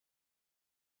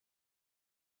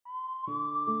Hello,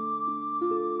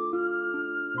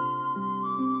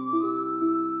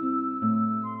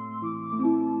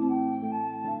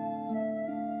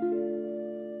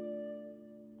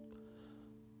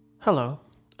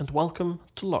 and welcome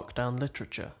to Lockdown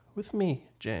Literature with me,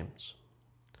 James.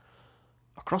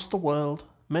 Across the world,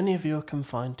 many of you are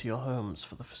confined to your homes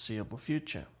for the foreseeable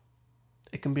future.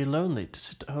 It can be lonely to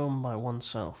sit at home by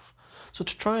oneself, so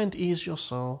to try and ease your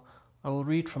soul, I will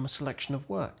read from a selection of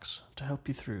works to help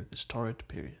you through this torrid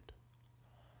period.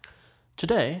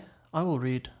 Today, I will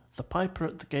read The Piper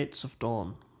at the Gates of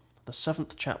Dawn, the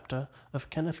 7th chapter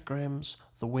of Kenneth Grahame's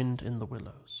The Wind in the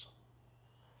Willows.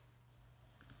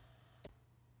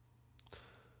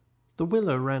 The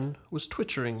willow wren was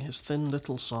twittering his thin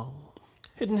little song,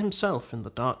 hidden himself in the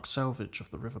dark selvage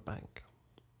of the river-bank.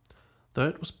 Though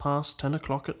it was past 10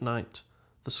 o'clock at night,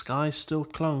 the sky still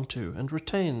clung to and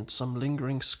retained some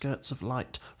lingering skirts of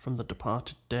light from the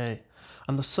departed day,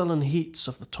 and the sullen heats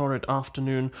of the torrid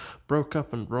afternoon broke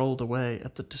up and rolled away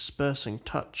at the dispersing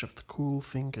touch of the cool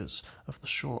fingers of the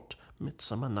short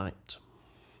midsummer night.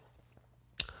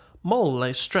 Mole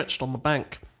lay stretched on the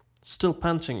bank, still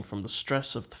panting from the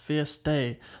stress of the fierce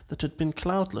day that had been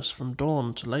cloudless from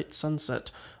dawn to late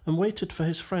sunset, and waited for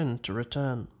his friend to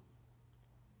return.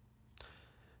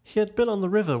 He had been on the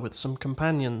river with some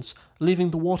companions,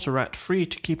 leaving the water-rat free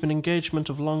to keep an engagement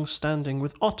of long standing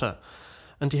with Otter,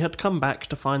 and he had come back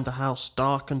to find the house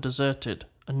dark and deserted,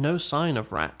 and no sign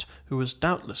of Rat, who was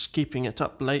doubtless keeping it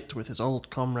up late with his old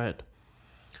comrade.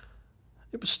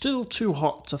 It was still too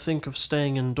hot to think of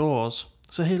staying indoors,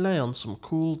 so he lay on some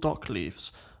cool dock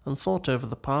leaves and thought over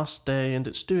the past day and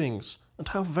its doings, and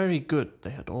how very good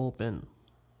they had all been.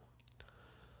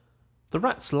 The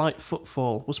rat's light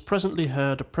footfall was presently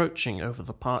heard approaching over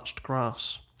the parched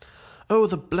grass. "Oh,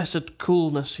 the blessed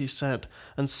coolness," he said,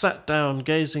 and sat down,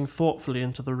 gazing thoughtfully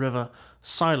into the river,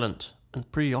 silent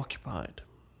and preoccupied.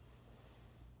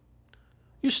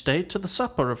 "You stayed to the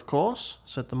supper, of course,"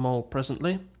 said the mole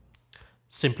presently.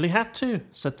 "Simply had to,"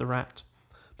 said the rat.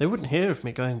 "They wouldn't hear of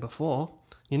me going before.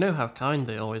 You know how kind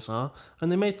they always are, and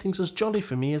they made things as jolly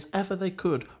for me as ever they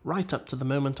could, right up to the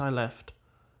moment I left.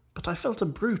 But I felt a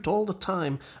brute all the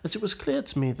time, as it was clear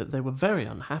to me that they were very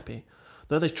unhappy,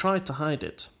 though they tried to hide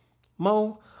it.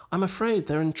 Mole, I'm afraid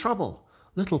they're in trouble.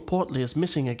 Little Portly is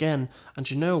missing again, and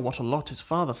you know what a lot his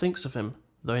father thinks of him,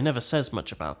 though he never says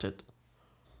much about it."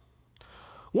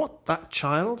 "What, that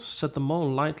child?" said the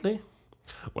mole lightly.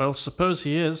 "Well, suppose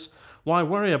he is. Why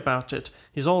worry about it?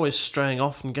 He's always straying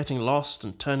off and getting lost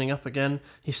and turning up again.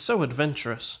 He's so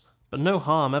adventurous. But no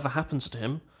harm ever happens to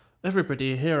him.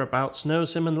 Everybody hereabouts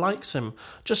knows him and likes him,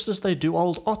 just as they do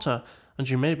old Otter, and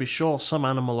you may be sure some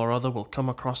animal or other will come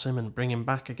across him and bring him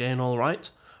back again all right.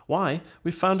 Why,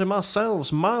 we found him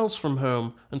ourselves, miles from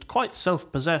home, and quite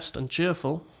self-possessed and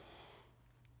cheerful."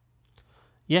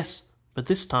 "Yes, but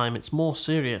this time it's more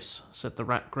serious," said the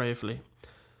rat gravely.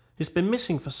 "He's been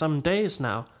missing for some days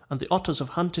now, and the otters have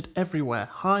hunted everywhere,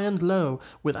 high and low,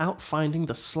 without finding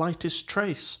the slightest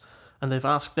trace, and they've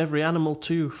asked every animal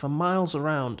too, for miles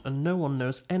around, and no one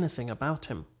knows anything about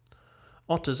him.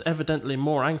 Otter's evidently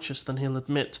more anxious than he'll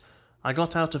admit. I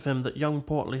got out of him that young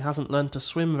Portly hasn't learned to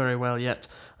swim very well yet,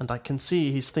 and I can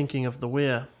see he's thinking of the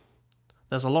weir.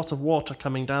 There's a lot of water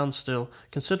coming down still,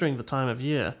 considering the time of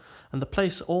year, and the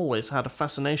place always had a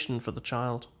fascination for the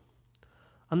child.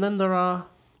 And then there are,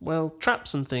 well,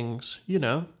 traps and things, you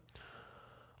know.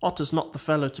 Otter's not the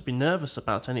fellow to be nervous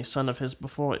about any son of his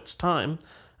before it's time,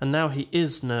 and now he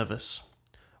is nervous.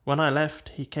 When I left,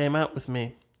 he came out with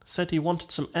me, said he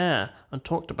wanted some air, and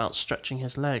talked about stretching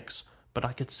his legs, but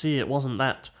I could see it wasn't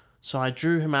that, so I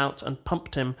drew him out and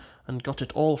pumped him and got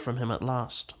it all from him at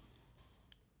last.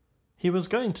 He was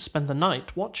going to spend the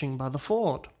night watching by the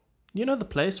ford. You know the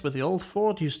place where the old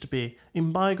ford used to be,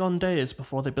 in bygone days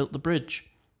before they built the bridge?"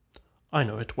 "I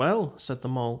know it well," said the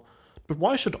mole, "but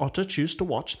why should Otter choose to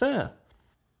watch there?"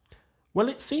 "Well,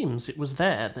 it seems it was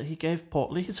there that he gave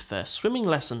Portly his first swimming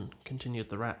lesson," continued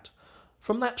the rat,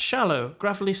 "from that shallow,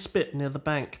 gravelly spit near the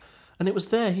bank, and it was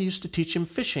there he used to teach him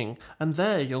fishing, and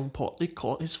there young Portly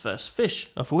caught his first fish,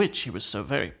 of which he was so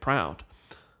very proud.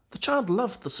 The child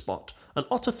loved the spot, and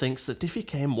Otter thinks that if he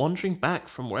came wandering back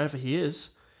from wherever he is,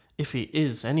 if he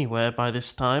is anywhere by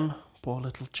this time, poor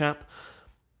little chap,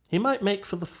 he might make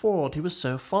for the ford he was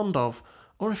so fond of,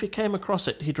 or if he came across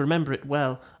it he'd remember it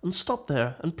well, and stop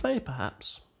there and play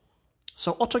perhaps.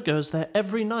 So Otter goes there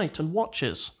every night and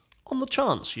watches, on the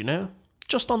chance, you know,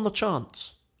 just on the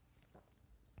chance."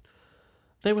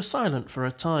 They were silent for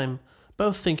a time,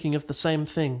 both thinking of the same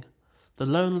thing, the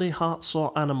lonely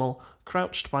heart-sore animal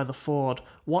crouched by the ford,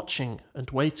 watching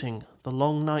and waiting the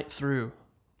long night through,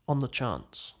 on the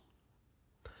chance.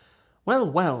 "Well,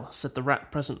 well," said the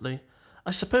Rat presently,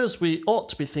 "I suppose we ought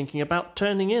to be thinking about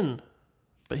turning in."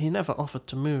 But he never offered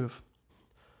to move.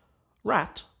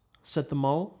 "Rat," said the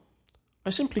Mole, "I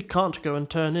simply can't go and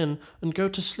turn in and go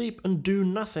to sleep and do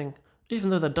nothing, even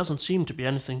though there doesn't seem to be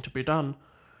anything to be done.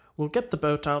 We'll get the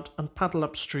boat out and paddle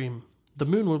upstream. The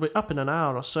moon will be up in an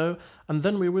hour or so, and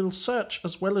then we will search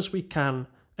as well as we can.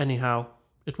 Anyhow,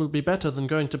 it will be better than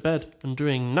going to bed and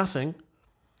doing nothing."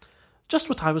 "Just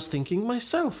what I was thinking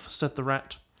myself," said the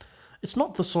Rat. "It's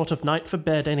not the sort of night for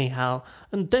bed anyhow,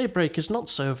 and daybreak is not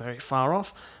so very far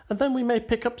off, and then we may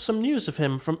pick up some news of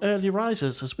him from early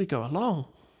risers as we go along."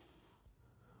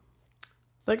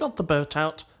 They got the boat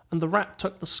out, and the Rat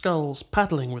took the sculls,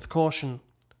 paddling with caution.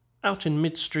 Out in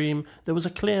midstream there was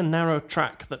a clear narrow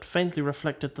track that faintly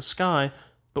reflected the sky,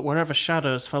 but wherever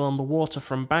shadows fell on the water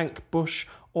from bank, bush,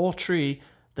 or tree,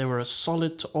 they were as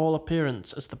solid to all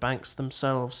appearance as the banks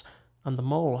themselves, and the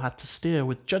Mole had to steer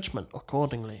with judgment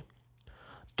accordingly.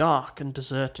 Dark and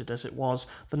deserted as it was,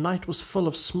 the night was full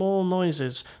of small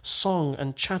noises, song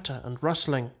and chatter and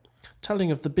rustling,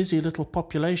 telling of the busy little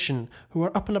population who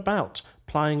were up and about,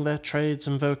 plying their trades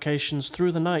and vocations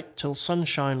through the night till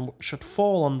sunshine should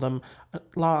fall on them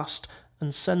at last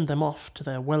and send them off to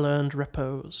their well-earned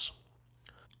repose.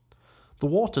 The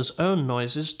water's own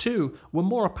noises, too, were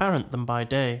more apparent than by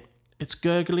day, its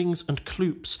gurglings and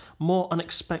cloops more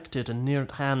unexpected and near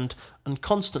at hand, and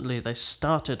constantly they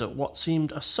started at what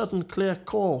seemed a sudden clear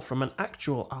call from an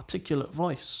actual articulate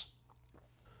voice.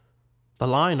 The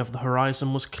line of the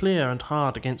horizon was clear and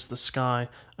hard against the sky,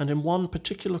 and in one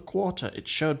particular quarter it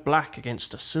showed black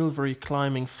against a silvery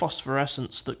climbing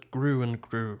phosphorescence that grew and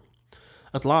grew.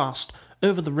 At last,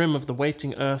 over the rim of the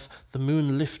waiting earth, the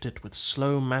moon lifted with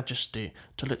slow majesty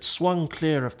till it swung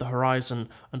clear of the horizon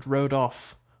and rode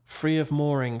off, free of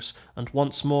moorings, and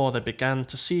once more they began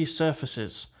to see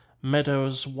surfaces,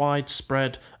 meadows wide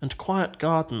spread, and quiet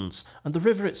gardens, and the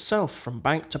river itself from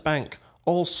bank to bank,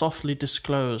 all softly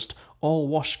disclosed, all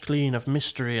washed clean of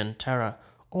mystery and terror,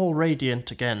 all radiant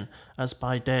again, as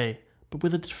by day, but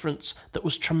with a difference that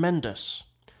was tremendous.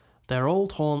 Their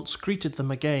old haunts greeted them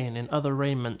again in other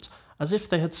raiment, as if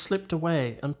they had slipped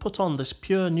away and put on this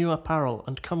pure new apparel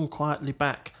and come quietly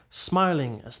back,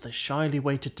 smiling as they shyly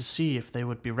waited to see if they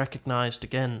would be recognized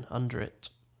again under it.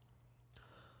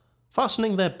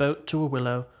 Fastening their boat to a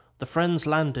willow, the friends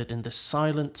landed in this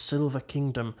silent silver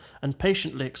kingdom, and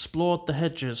patiently explored the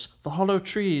hedges, the hollow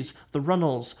trees, the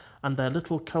runnels, and their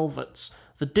little culverts,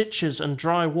 the ditches and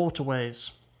dry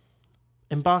waterways.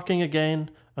 Embarking again,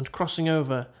 and crossing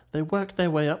over, they worked their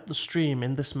way up the stream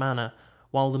in this manner,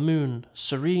 while the moon,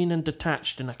 serene and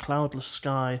detached in a cloudless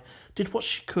sky, did what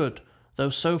she could,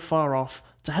 though so far off,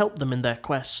 to help them in their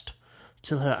quest,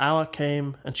 till her hour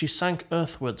came, and she sank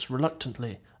earthwards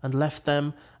reluctantly, and left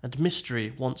them, and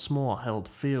mystery once more held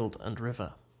field and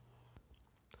river.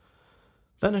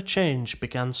 Then a change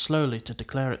began slowly to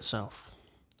declare itself.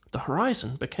 The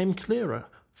horizon became clearer,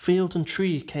 field and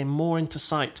tree came more into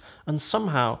sight, and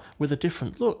somehow, with a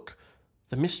different look,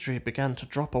 the mystery began to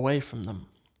drop away from them.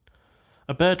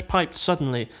 A bird piped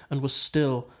suddenly and was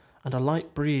still, and a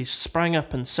light breeze sprang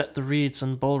up and set the reeds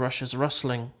and bulrushes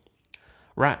rustling.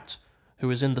 Rat, who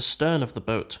was in the stern of the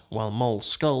boat, while Mole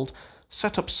sculled,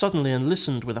 sat up suddenly and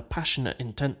listened with a passionate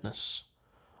intentness.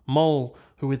 Mole,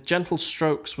 who with gentle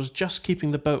strokes was just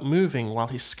keeping the boat moving while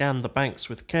he scanned the banks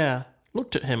with care,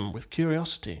 looked at him with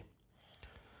curiosity.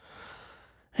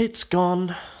 "It's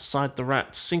gone," sighed the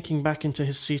Rat, sinking back into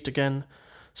his seat again.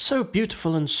 "So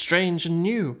beautiful and strange and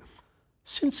new.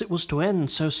 Since it was to end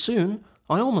so soon,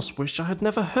 I almost wish I had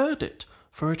never heard it,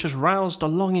 for it has roused a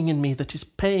longing in me that is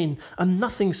pain, and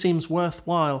nothing seems worth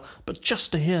while but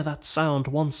just to hear that sound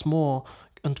once more,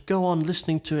 and go on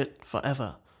listening to it for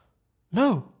ever.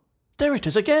 No, there it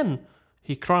is again!"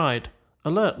 he cried,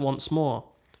 alert once more.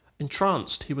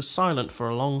 Entranced, he was silent for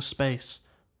a long space,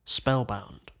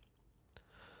 spellbound.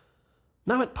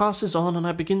 "Now it passes on, and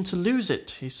I begin to lose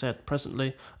it," he said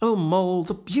presently. "Oh, Mole,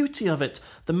 the beauty of it!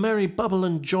 The merry bubble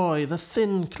and joy, the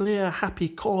thin, clear, happy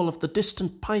call of the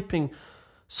distant piping.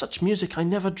 Such music I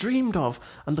never dreamed of,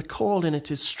 and the call in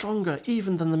it is stronger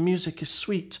even than the music is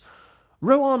sweet.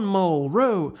 Row on, Mole,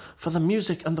 row, for the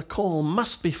music and the call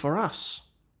must be for us."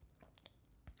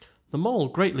 The Mole,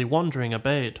 greatly wondering,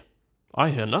 obeyed. "I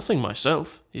hear nothing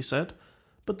myself," he said,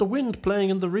 "but the wind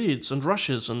playing in the reeds and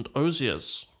rushes and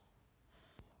osiers."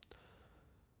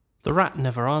 The Rat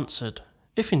never answered,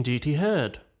 if indeed he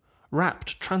heard.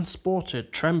 Rapt,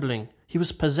 transported, trembling, he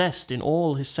was possessed in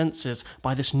all his senses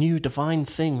by this new divine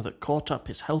thing that caught up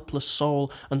his helpless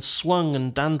soul and swung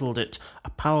and dandled it, a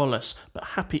powerless but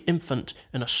happy infant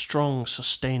in a strong,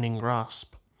 sustaining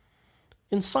grasp.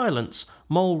 In silence,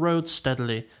 Mole rowed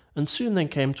steadily, and soon they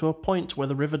came to a point where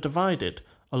the river divided,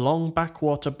 a long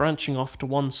backwater branching off to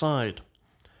one side.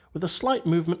 With a slight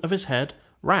movement of his head,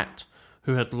 Rat,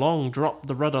 who had long dropped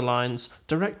the rudder lines,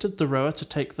 directed the rower to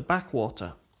take the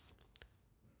backwater.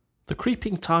 The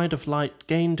creeping tide of light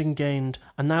gained and gained,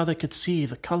 and now they could see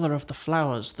the colour of the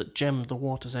flowers that gemmed the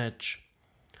water's edge.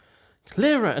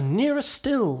 "Clearer and nearer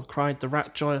still!" cried the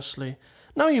Rat joyously.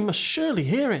 "Now you must surely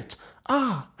hear it.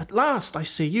 Ah, at last I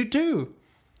see you do!"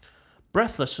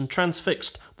 Breathless and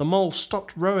transfixed, the Mole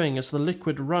stopped rowing as the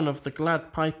liquid run of the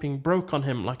glad piping broke on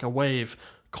him like a wave,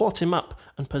 caught him up,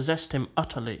 and possessed him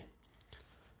utterly.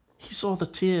 He saw the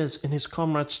tears in his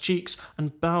comrade's cheeks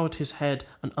and bowed his head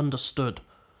and understood.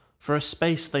 For a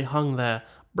space they hung there,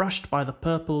 brushed by the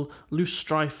purple, loose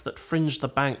strife that fringed the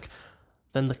bank,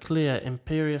 then the clear,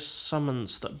 imperious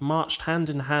summons that marched hand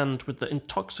in hand with the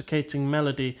intoxicating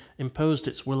melody imposed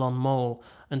its will on Mole,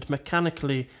 and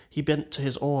mechanically he bent to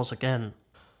his oars again.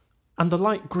 And the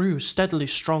light grew steadily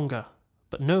stronger,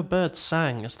 but no birds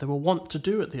sang as they were wont to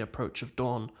do at the approach of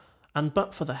dawn, and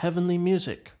but for the heavenly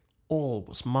music, all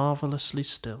was marvellously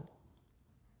still.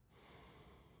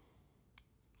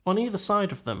 On either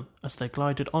side of them, as they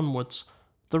glided onwards,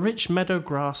 the rich meadow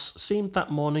grass seemed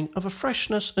that morning of a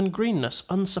freshness and greenness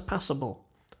unsurpassable.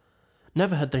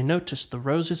 Never had they noticed the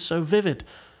roses so vivid,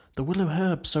 the willow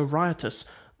herb so riotous,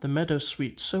 the meadow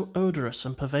sweet so odorous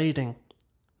and pervading.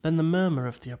 Then the murmur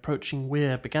of the approaching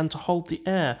weir began to hold the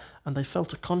air, and they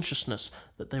felt a consciousness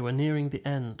that they were nearing the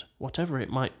end, whatever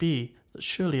it might be, that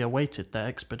surely awaited their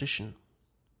expedition.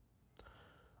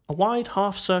 A wide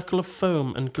half-circle of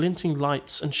foam and glinting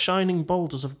lights and shining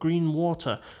boulders of green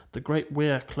water, the great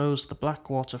weir closed the black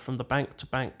water from the bank to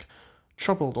bank,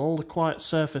 troubled all the quiet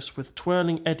surface with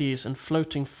twirling eddies and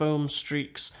floating foam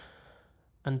streaks,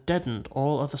 and deadened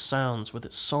all other sounds with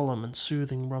its solemn and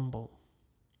soothing rumble.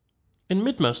 In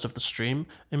midmost of the stream,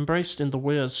 embraced in the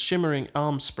weir's shimmering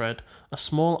arm-spread, a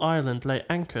small island lay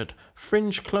anchored,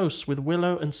 fringed close with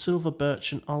willow and silver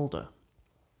birch and alder.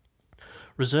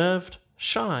 Reserved,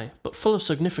 shy, but full of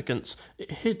significance,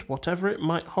 it hid whatever it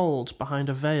might hold behind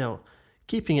a veil,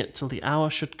 keeping it till the hour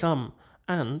should come,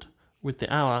 and, with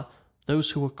the hour,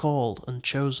 those who were called and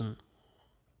chosen.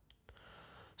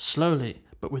 Slowly,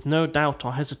 but with no doubt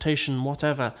or hesitation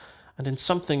whatever, and in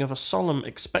something of a solemn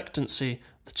expectancy,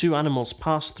 the two animals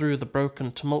passed through the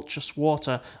broken, tumultuous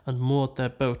water and moored their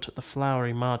boat at the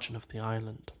flowery margin of the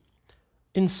island.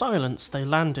 In silence they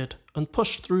landed, and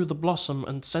pushed through the blossom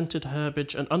and scented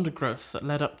herbage and undergrowth that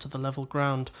led up to the level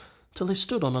ground, till they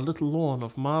stood on a little lawn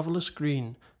of marvellous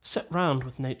green, set round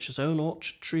with nature's own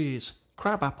orchard trees,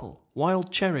 crab-apple,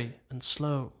 wild cherry, and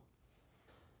sloe.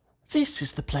 "This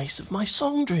is the place of my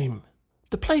song-dream,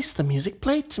 the place the music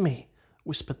played to me,"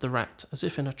 whispered the Rat, as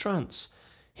if in a trance.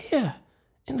 "Here,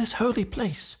 in this holy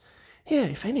place, here,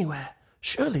 if anywhere,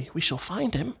 surely we shall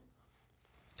find him."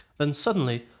 Then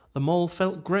suddenly the Mole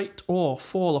felt great awe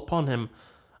fall upon him,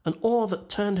 an awe that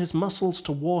turned his muscles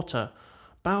to water,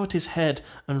 bowed his head,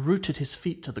 and rooted his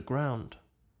feet to the ground.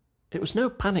 It was no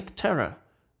panic terror.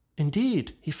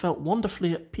 Indeed, he felt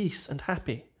wonderfully at peace and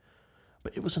happy.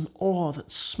 But it was an awe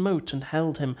that smote and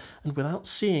held him, and without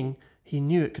seeing, he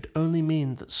knew it could only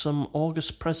mean that some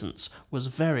august presence was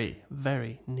very,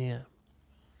 very near.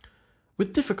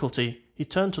 With difficulty he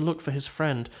turned to look for his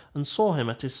friend, and saw him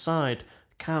at his side,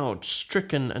 cowed,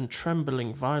 stricken, and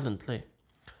trembling violently.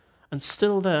 And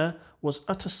still there was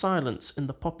utter silence in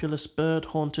the populous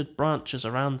bird-haunted branches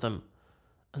around them,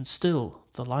 and still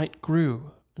the light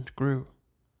grew and grew.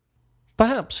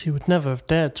 Perhaps he would never have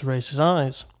dared to raise his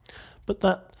eyes, but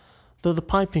that, though the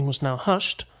piping was now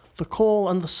hushed, the call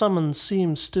and the summons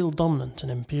seemed still dominant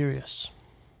and imperious.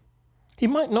 He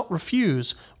might not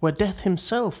refuse, were death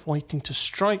himself waiting to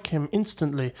strike him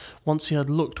instantly once he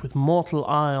had looked with mortal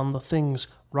eye on the things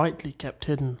rightly kept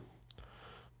hidden.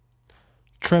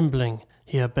 Trembling,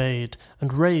 he obeyed,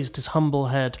 and raised his humble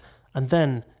head, and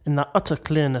then, in that utter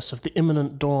clearness of the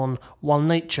imminent dawn, while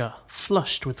nature,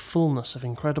 flushed with fullness of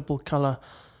incredible colour,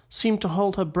 seemed to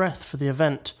hold her breath for the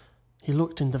event, he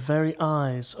looked in the very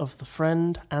eyes of the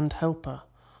friend and helper,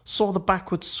 saw the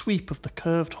backward sweep of the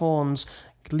curved horns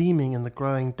gleaming in the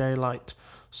growing daylight,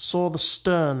 saw the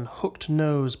stern, hooked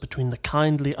nose between the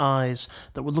kindly eyes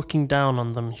that were looking down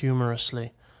on them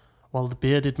humorously, while the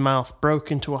bearded mouth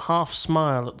broke into a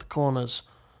half-smile at the corners,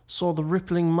 saw the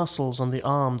rippling muscles on the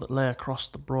arm that lay across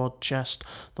the broad chest,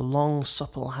 the long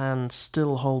supple hand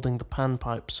still holding the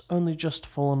panpipes only just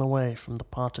fallen away from the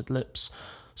parted lips,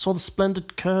 saw the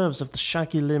splendid curves of the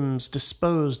shaggy limbs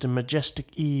disposed in majestic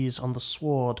ease on the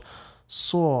sward,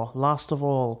 saw, last of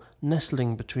all,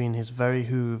 nestling between his very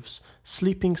hoofs,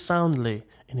 sleeping soundly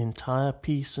in entire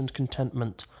peace and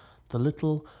contentment, the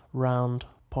little, round,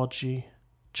 podgy,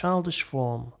 childish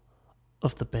form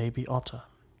of the baby otter.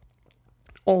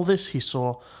 All this he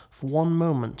saw for one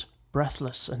moment,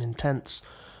 breathless and intense,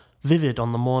 vivid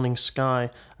on the morning sky,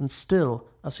 and still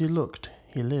as he looked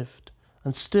he lived,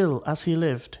 and still as he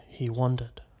lived he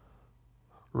wondered.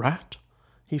 "Rat,"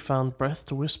 he found breath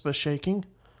to whisper, shaking,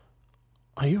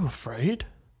 "are you afraid?"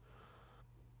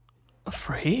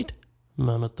 "Afraid?"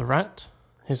 murmured the rat,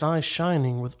 his eyes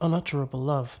shining with unutterable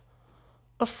love.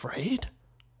 "Afraid?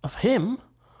 Of him?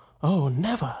 Oh,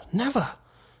 never, never!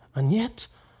 And yet,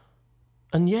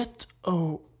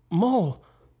 oh, Mole,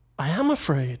 I am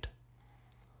afraid."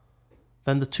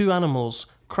 Then the two animals,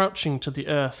 crouching to the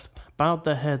earth, bowed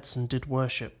their heads and did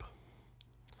worship.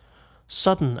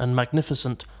 Sudden and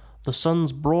magnificent, the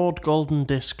sun's broad golden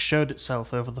disk showed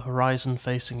itself over the horizon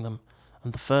facing them,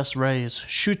 and the first rays,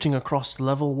 shooting across the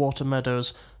level water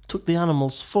meadows, took the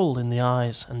animals full in the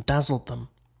eyes and dazzled them.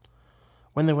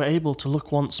 When they were able to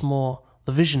look once more,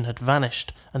 the vision had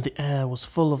vanished, and the air was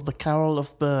full of the carol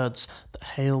of birds that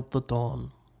hailed the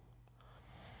dawn.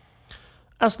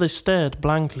 As they stared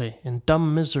blankly, in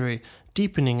dumb misery,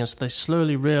 deepening as they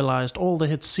slowly realized all they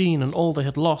had seen and all they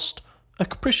had lost, a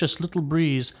capricious little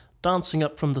breeze, dancing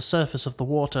up from the surface of the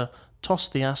water,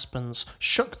 tossed the aspens,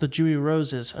 shook the dewy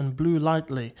roses, and blew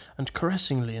lightly and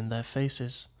caressingly in their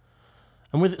faces.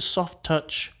 And with its soft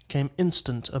touch came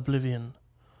instant oblivion.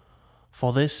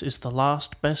 For this is the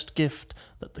last best gift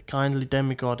that the kindly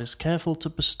demigod is careful to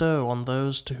bestow on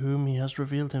those to whom he has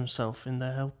revealed himself in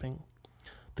their helping,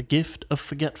 the gift of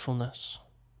forgetfulness.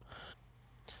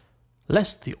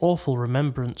 Lest the awful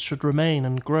remembrance should remain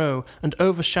and grow and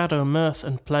overshadow mirth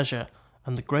and pleasure,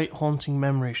 and the great haunting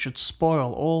memory should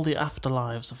spoil all the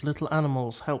afterlives of little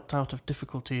animals helped out of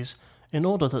difficulties, in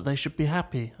order that they should be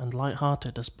happy and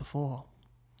light-hearted as before.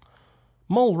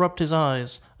 Mole rubbed his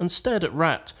eyes and stared at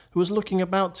Rat, who was looking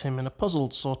about him in a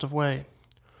puzzled sort of way.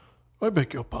 "I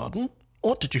beg your pardon?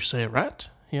 What did you say, Rat?"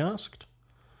 he asked.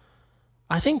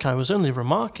 "I think I was only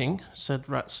remarking," said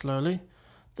Rat slowly,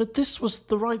 "that this was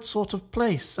the right sort of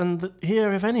place, and that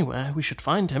here, if anywhere, we should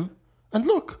find him. And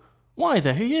look! Why,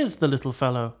 there he is, the little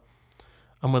fellow!"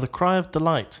 And with a cry of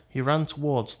delight he ran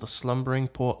towards the slumbering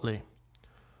Portly.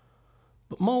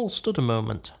 But Mole stood a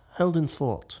moment, held in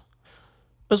thought,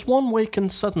 as one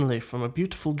wakened suddenly from a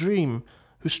beautiful dream,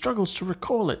 who struggles to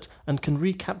recall it and can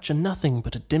recapture nothing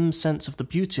but a dim sense of the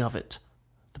beauty of it,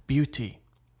 the beauty.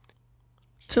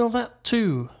 Till that,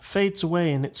 too, fades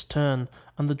away in its turn,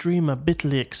 and the dreamer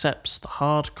bitterly accepts the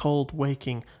hard, cold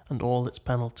waking and all its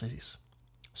penalties.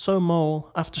 So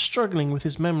Mole, after struggling with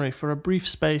his memory for a brief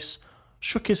space,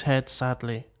 shook his head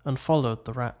sadly and followed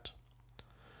the rat.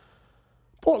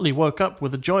 Portly woke up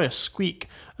with a joyous squeak,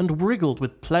 and wriggled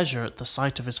with pleasure at the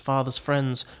sight of his father's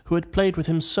friends, who had played with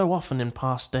him so often in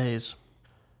past days.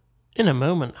 In a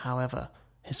moment, however,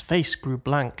 his face grew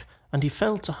blank, and he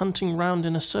fell to hunting round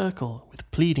in a circle with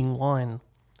pleading whine,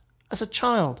 as a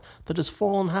child that has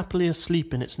fallen happily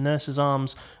asleep in its nurse's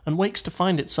arms, and wakes to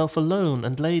find itself alone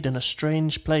and laid in a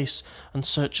strange place, and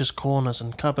searches corners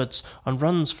and cupboards, and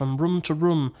runs from room to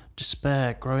room,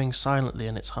 despair growing silently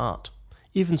in its heart.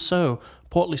 Even so,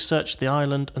 Portly searched the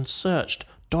island, and searched,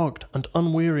 dogged and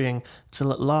unwearying,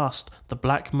 till at last the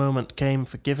black moment came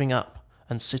for giving up,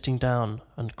 and sitting down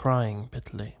and crying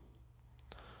bitterly.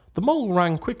 The Mole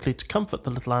ran quickly to comfort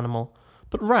the little animal,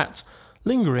 but Rat,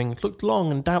 lingering, looked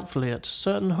long and doubtfully at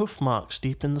certain hoof marks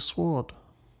deep in the sward.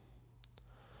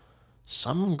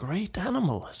 "Some great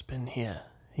animal has been here,"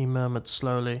 he murmured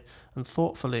slowly and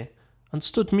thoughtfully, and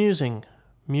stood musing,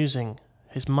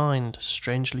 his mind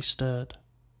strangely stirred.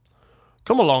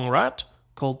 "Come along, Rat,"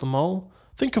 called the Mole.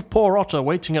 "Think of poor Otter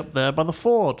waiting up there by the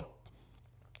ford."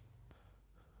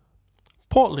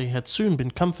 Portly had soon been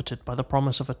comforted by the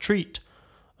promise of a treat,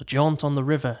 a jaunt on the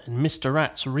river in Mr.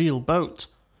 Rat's real boat,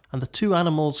 and the two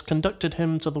animals conducted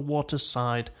him to the water's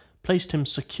side, placed him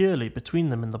securely between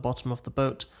them in the bottom of the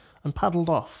boat, and paddled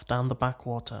off down the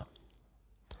backwater.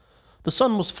 The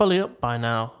sun was fully up by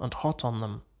now, and hot on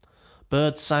them.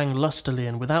 Birds sang lustily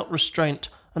and without restraint,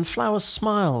 and flowers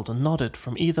smiled and nodded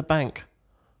from either bank.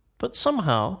 But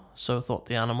somehow, so thought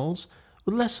the animals,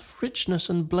 with less of richness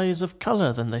and blaze of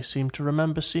colour than they seemed to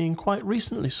remember seeing quite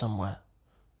recently somewhere.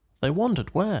 They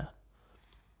wondered where.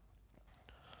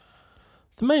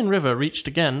 The main river reached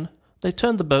again, they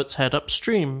turned the boat's head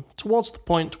upstream, towards the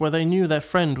point where they knew their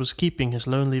friend was keeping his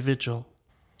lonely vigil.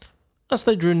 As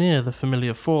they drew near the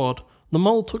familiar ford, the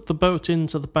Mole took the boat in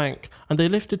to the bank, and they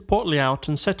lifted Portly out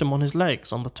and set him on his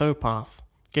legs on the towpath.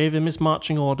 gave him his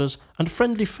marching orders and a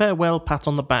friendly farewell pat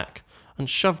on the back, and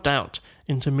shoved out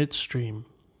into midstream.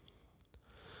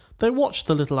 They watched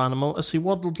the little animal as he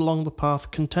waddled along the path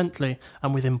contently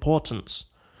and with importance,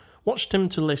 watched him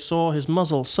till they saw his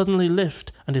muzzle suddenly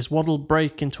lift and his waddle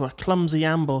break into a clumsy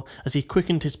amble as he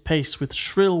quickened his pace with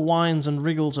shrill whines and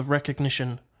wriggles of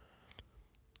recognition.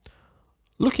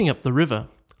 Looking up the river,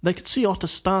 they could see Otter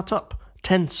start up,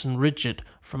 tense and rigid,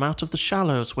 from out of the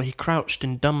shallows where he crouched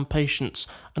in dumb patience,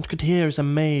 and could hear his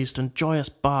amazed and joyous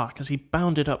bark as he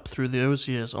bounded up through the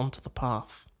osiers onto the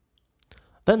path.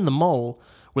 Then the mole,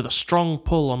 with a strong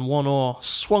pull on one oar,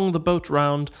 swung the boat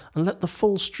round and let the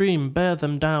full stream bear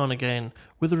them down again,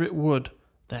 whither it would,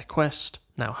 their quest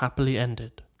now happily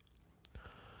ended.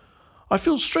 "I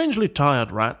feel strangely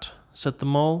tired, Rat," said the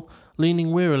mole,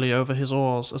 leaning wearily over his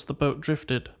oars as the boat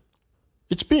drifted.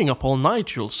 "It's being up all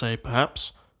night, you'll say,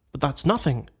 perhaps, but that's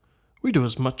nothing. We do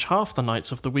as much half the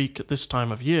nights of the week at this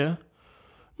time of year.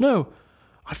 No,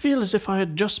 I feel as if I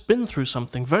had just been through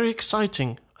something very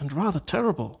exciting and rather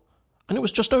terrible, and it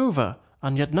was just over,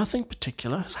 and yet nothing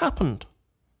particular has happened."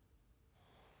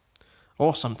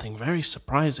 "Or something very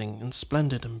surprising and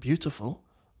splendid and beautiful,"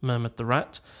 murmured the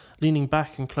Rat, leaning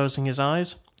back and closing his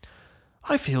eyes.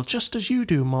 "I feel just as you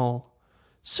do, Mole.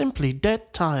 Simply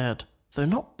dead tired, though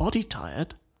not body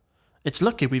tired. It's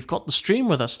lucky we've got the stream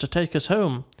with us to take us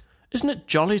home. Isn't it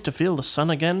jolly to feel the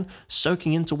sun again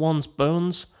soaking into one's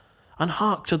bones? And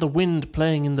hark to the wind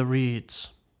playing in the reeds."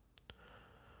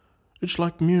 "It's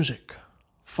like music,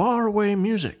 far-away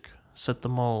music," said the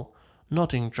Mole,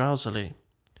 nodding drowsily.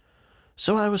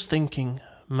 "So I was thinking,"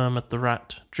 murmured the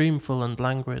Rat, dreamful and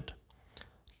languid.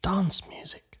 "Dance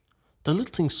music, the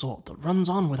lilting sort that runs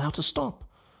on without a stop,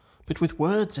 but with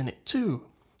words in it too.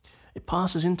 It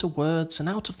passes into words and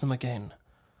out of them again.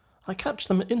 I catch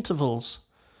them at intervals.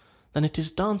 Then it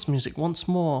is dance music once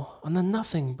more, and then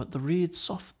nothing but the reed's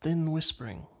soft thin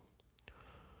whispering."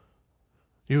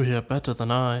 "You hear better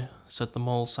than I," said the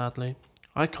Mole sadly.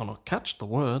 "I cannot catch the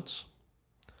words."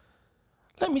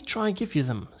 "Let me try give you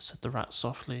them," said the Rat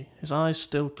softly, his eyes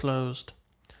still closed.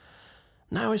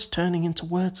 "Now is turning into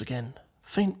words again,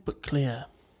 faint but clear.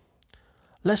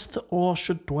 Lest the oar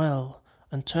should dwell,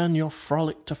 and turn your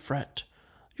frolic to fret,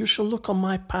 you shall look on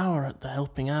my power at the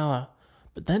helping hour,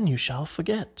 but then you shall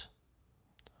forget.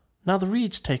 Now the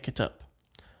reeds take it up.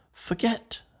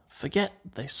 Forget, forget,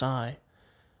 they sigh,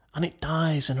 and it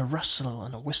dies in a rustle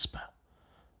and a whisper.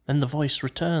 Then the voice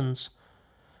returns.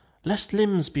 Lest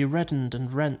limbs be reddened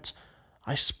and rent,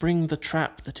 I spring the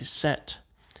trap that is set.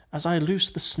 As I loose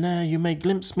the snare, you may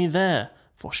glimpse me there,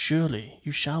 for surely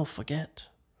you shall forget.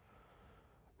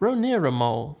 Row nearer,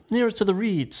 Mole, nearer to the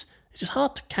reeds. It is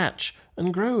hard to catch,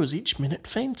 and grows each minute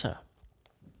fainter.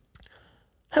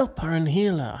 Helper and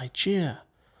healer I cheer.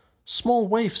 Small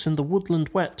waifs in the woodland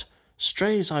wet,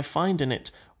 strays I find in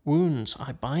it, wounds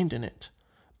I bind in it,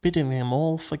 bidding them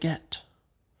all forget.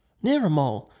 Nearer,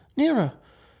 Mole, nearer.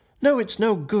 No, it's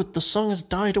no good, the song has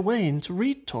died away into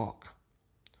reed talk."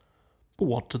 "But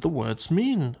what do the words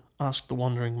mean?" asked the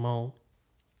wandering Mole.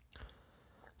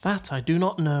 "That I do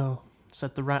not know,"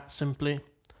 said the Rat simply.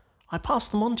 "I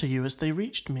passed them on to you as they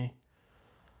reached me.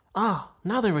 Ah,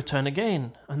 now they return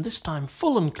again, and this time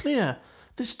full and clear.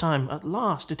 This time, at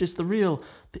last, it is the real,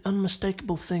 the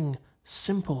unmistakable thing,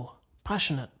 simple,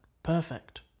 passionate,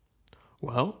 perfect."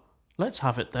 "Well, let's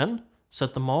have it then,"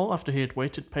 said the Mole after he had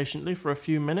waited patiently for a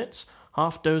few minutes,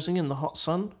 half dozing in the hot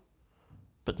sun.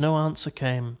 But no answer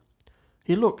came.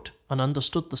 He looked and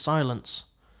understood the silence.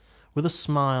 With a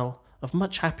smile of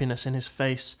much happiness in his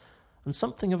face, and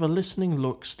something of a listening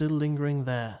look still lingering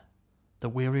there, the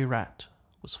weary Rat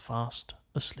was fast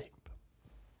asleep.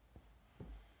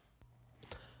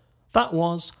 That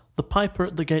was The Piper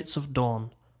at the Gates of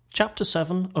Dawn, Chapter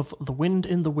 7 of The Wind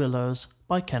in the Willows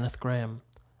by Kenneth Grahame,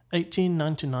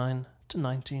 1899 to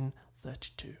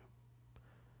 1932.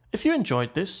 If you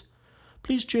enjoyed this,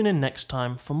 please tune in next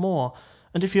time for more,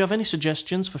 and if you have any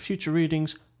suggestions for future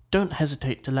readings, don't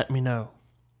hesitate to let me know.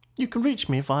 You can reach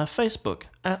me via Facebook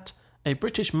at A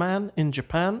British Man in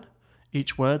Japan,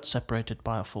 each word separated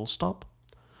by a full stop,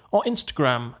 or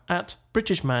Instagram at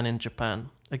British Man in Japan,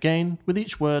 again with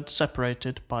each word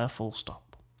separated by a full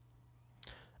stop.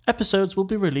 Episodes will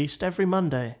be released every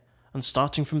Monday, and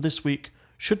starting from this week,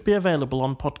 should be available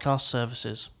on podcast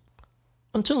services.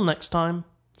 Until next time,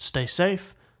 stay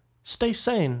safe, stay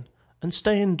sane, and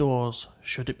stay indoors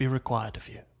should it be required of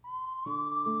you.